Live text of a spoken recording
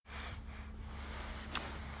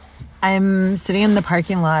I'm sitting in the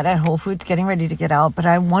parking lot at Whole Foods getting ready to get out, but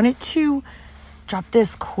I wanted to drop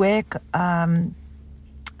this quick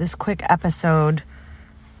episode,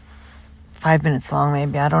 5 minutes long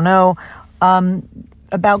maybe, I don't know,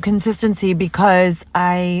 about consistency, because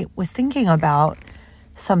I was thinking about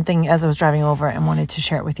something as I was driving over and wanted to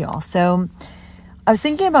share it with y'all. So I was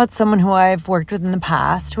thinking about someone who I've worked with in the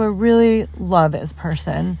past, who I really love as a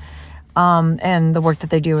person, and the work that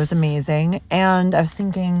they do is amazing. And I was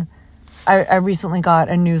thinking, I recently got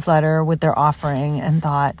a newsletter with their offering and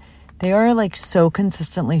thought, they are like so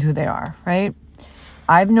consistently who they are, right?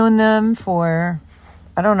 I've known them for,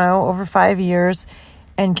 I don't know, over 5 years,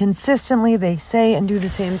 and consistently they say and do the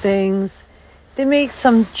same things. They make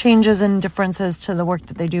some changes and differences to the work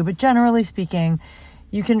that they do, but generally speaking,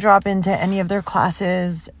 you can drop into any of their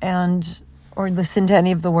classes or listen to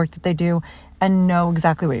any of the work that they do and know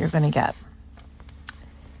exactly what you're going to get,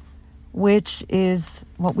 which is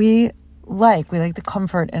what we like. We like the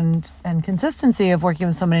comfort and consistency of working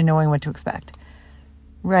with somebody and knowing what to expect,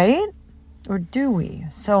 right? Or do we?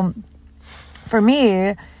 So for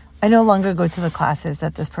me, I no longer go to the classes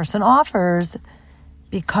that this person offers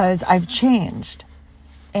because I've changed.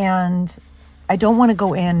 And I don't want to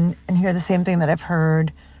go in and hear the same thing that I've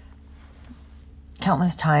heard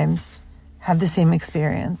countless times, have the same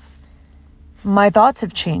experience. My thoughts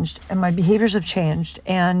have changed and my behaviors have changed,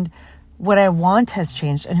 and what I want has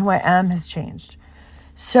changed and who I am has changed.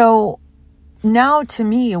 So now to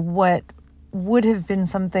me, what would have been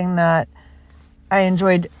something that I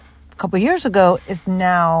enjoyed a couple of years ago is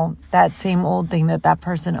now that same old thing that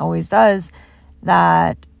person always does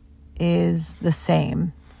that is the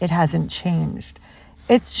same. It hasn't changed.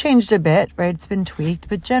 It's changed a bit, right? It's been tweaked,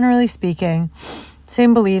 but generally speaking,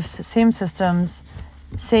 same beliefs, same systems,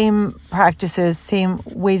 same practices, same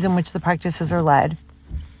ways in which the practices are led.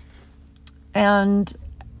 And,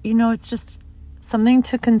 it's just something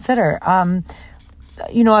to consider.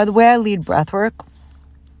 The way I lead breathwork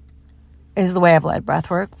is the way I've led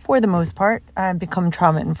breathwork for the most part. I've become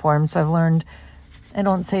trauma informed, so I've learned I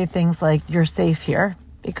don't say things like, you're safe here,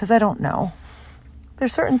 because I don't know.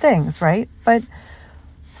 There's certain things, right? But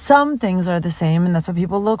some things are the same, and that's what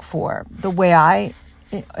people look for. The way I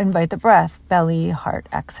invite the breath, belly, heart,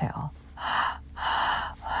 exhale,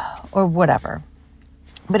 or whatever.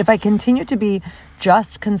 But if I continue to be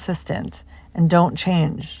just consistent and don't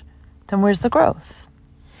change, then where's the growth?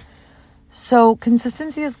 So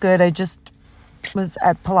consistency is good. I just was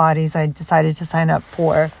at Pilates. I decided to sign up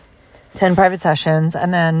for 10 private sessions,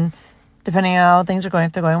 and then depending on how things are going,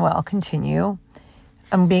 if they're going well, continue.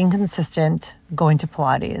 I'm being consistent going to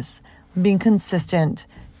Pilates. I'm being consistent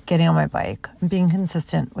getting on my bike. I'm being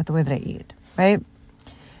consistent with the way that I eat, right?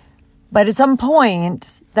 But at some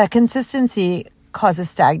point, that consistency causes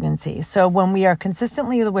stagnancy. So when we are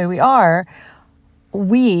consistently the way we are,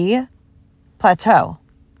 we plateau.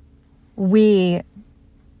 We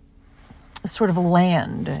sort of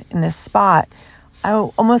land in this spot. I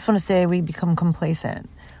almost want to say we become complacent.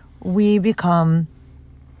 We become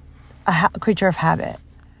a creature of habit.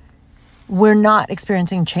 We're not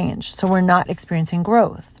experiencing change, so we're not experiencing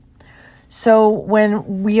growth. So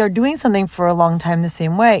when we are doing something for a long time the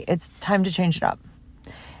same way, it's time to change it up.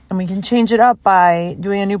 And we can change it up by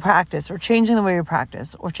doing a new practice, or changing the way we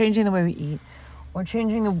practice, or changing the way we eat, or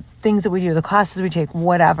changing the things that we do, the classes we take,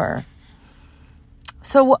 whatever.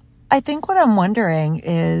 So I think what I'm wondering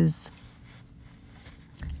is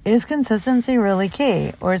consistency really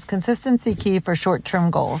key? Or is consistency key for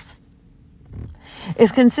short-term goals?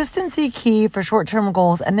 Is consistency key for short-term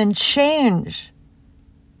goals, and then change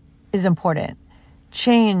is important?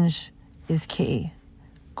 Change is key.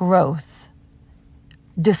 Growth.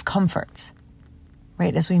 Discomfort,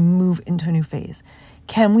 right? As we move into a new phase,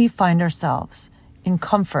 can we find ourselves in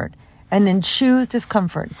comfort and then choose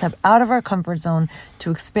discomfort, step out of our comfort zone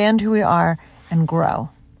to expand who we are and grow?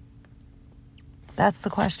 That's the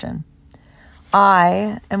question.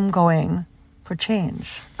 I am going for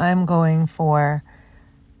change. I'm going for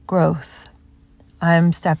growth.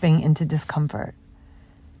 I'm stepping into discomfort.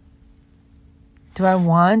 Do I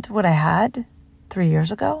want what I had 3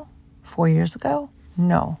 years ago, 4 years ago?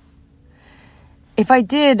 No. If I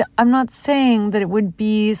did, I'm not saying that it would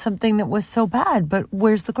be something that was so bad, but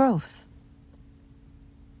where's the growth?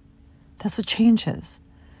 That's what changes.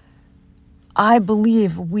 I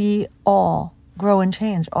believe we all grow and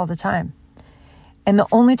change all the time. And the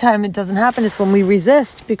only time it doesn't happen is when we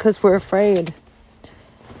resist because we're afraid.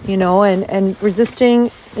 And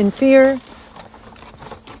resisting in fear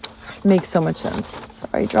makes so much sense.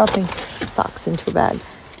 Sorry, dropping socks into a bag.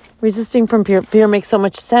 Resisting from fear makes so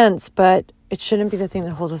much sense, but it shouldn't be the thing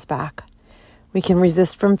that holds us back. We can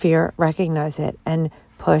resist from fear, recognize it, and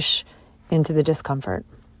push into the discomfort.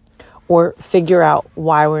 Or figure out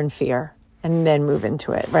why we're in fear and then move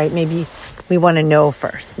into it, right? Maybe we want to know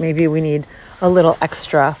first. Maybe we need a little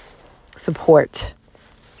extra support.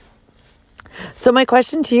 So my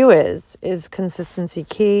question to you is consistency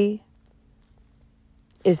key?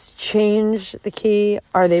 Is change the key?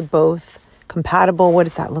 Are they both compatible? What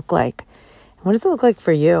does that look like? And what does it look like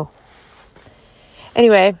for you?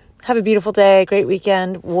 Anyway, have a beautiful day, great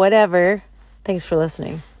weekend, whatever. Thanks for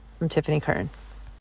listening. I'm Tiffany Kern.